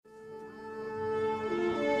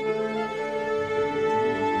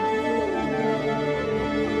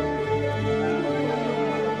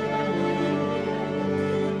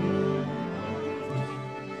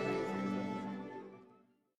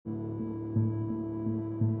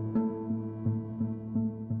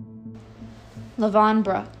LaVon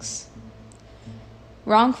Brooks.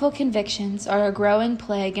 Wrongful convictions are a growing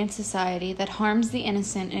plague in society that harms the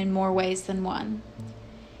innocent in more ways than one.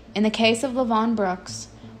 In the case of LaVon Brooks,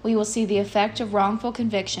 we will see the effect of wrongful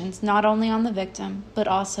convictions not only on the victim, but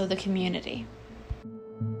also the community.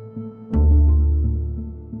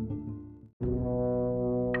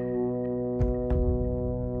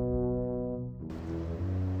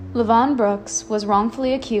 LaVon Brooks was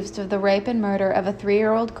wrongfully accused of the rape and murder of a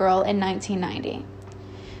 3-year-old girl in 1990.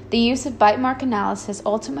 The use of bite mark analysis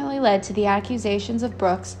ultimately led to the accusations of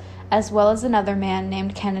Brooks as well as another man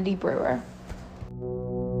named Kennedy Brewer.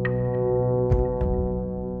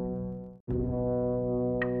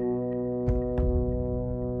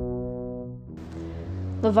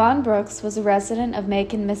 LaVon Brooks was a resident of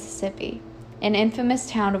Macon, Mississippi, an infamous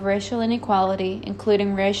town of racial inequality,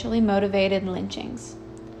 including racially motivated lynchings.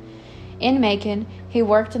 In Macon, he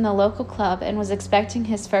worked in the local club and was expecting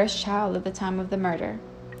his first child at the time of the murder.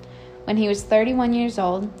 When he was 31 years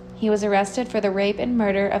old, he was arrested for the rape and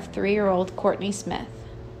murder of 3-year-old Courtney Smith.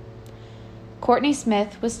 Courtney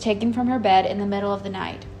Smith was taken from her bed in the middle of the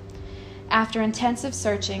night. After intensive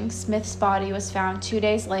searching, Smith's body was found 2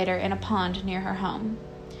 days later in a pond near her home.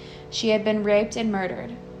 She had been raped and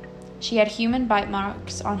murdered. She had human bite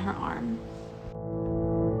marks on her arm.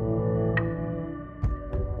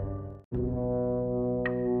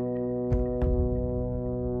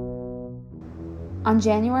 On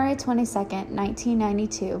January 22,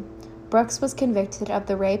 1992, Brooks was convicted of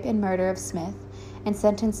the rape and murder of Smith and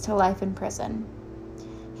sentenced to life in prison.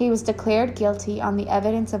 He was declared guilty on the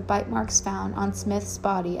evidence of bite marks found on Smith's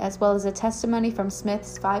body, as well as a testimony from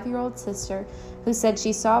Smith's 5-year-old sister who said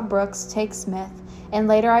she saw Brooks take Smith and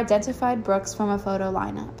later identified Brooks from a photo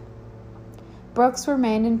lineup. Brooks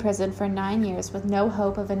remained in prison for 9 years with no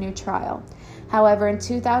hope of a new trial. However, in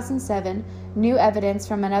 2007, new evidence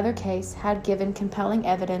from another case had given compelling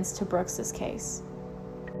evidence to Brooks's case.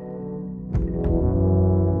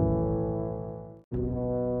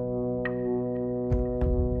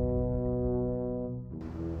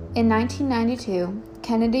 In 1992,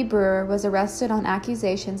 Kennedy Brewer was arrested on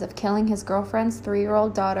accusations of killing his girlfriend's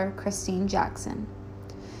 3-year-old daughter, Christine Jackson.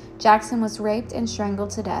 Jackson was raped and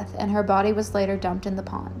strangled to death, and her body was later dumped in the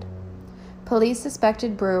pond. Police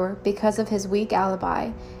suspected Brewer because of his weak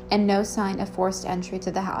alibi and no sign of forced entry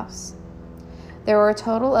to the house. There were a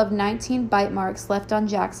total of 19 bite marks left on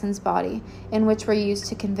Jackson's body, in which were used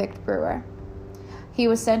to convict Brewer. He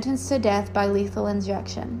was sentenced to death by lethal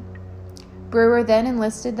injection. Brewer then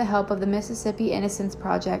enlisted the help of the Mississippi Innocence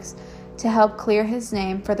Project to help clear his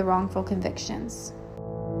name for the wrongful convictions.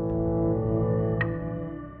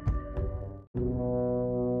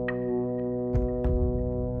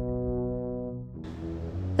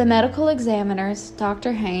 The medical examiners,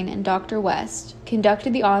 Dr. Hain and Dr. West,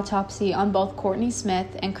 conducted the autopsy on both Courtney Smith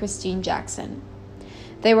and Christine Jackson.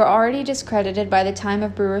 They were already discredited by the time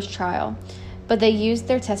of Brewer's trial, but they used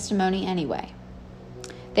their testimony anyway.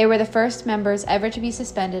 They were the first members ever to be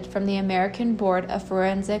suspended from the American Board of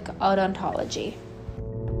Forensic Odontology.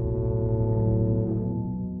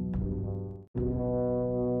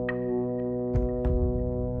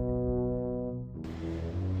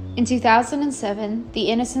 In 2007, the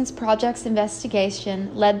Innocence Project's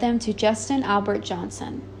investigation led them to Justin Albert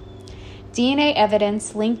Johnson. DNA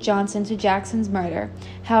evidence linked Johnson to Jackson's murder.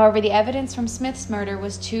 However, the evidence from Smith's murder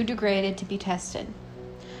was too degraded to be tested.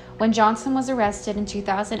 When Johnson was arrested in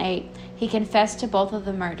 2008, he confessed to both of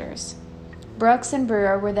the murders. Brooks and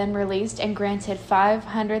Brewer were then released and granted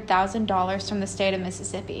 $500,000 from the state of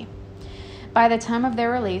Mississippi. By the time of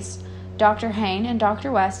their release, Dr. Hain and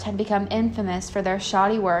Dr. West had become infamous for their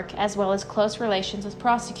shoddy work as well as close relations with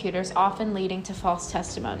prosecutors, often leading to false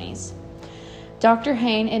testimonies. Dr.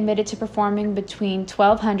 Hain admitted to performing between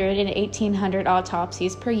 1,200 and 1,800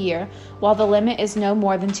 autopsies per year, while the limit is no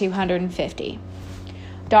more than 250.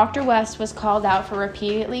 Dr. West was called out for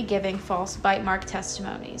repeatedly giving false bite mark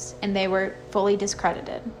testimonies, and they were fully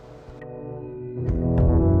discredited.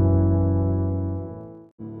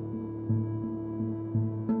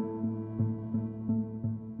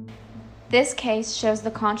 This case shows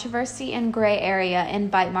the controversy and gray area in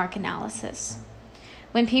bite mark analysis.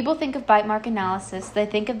 When people think of bite mark analysis, they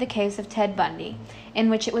think of the case of Ted Bundy, in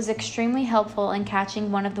which it was extremely helpful in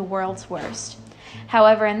catching one of the world's worst.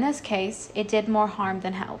 However, in this case, it did more harm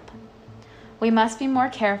than help. We must be more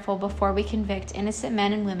careful before we convict innocent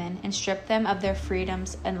men and women and strip them of their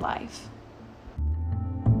freedoms and life.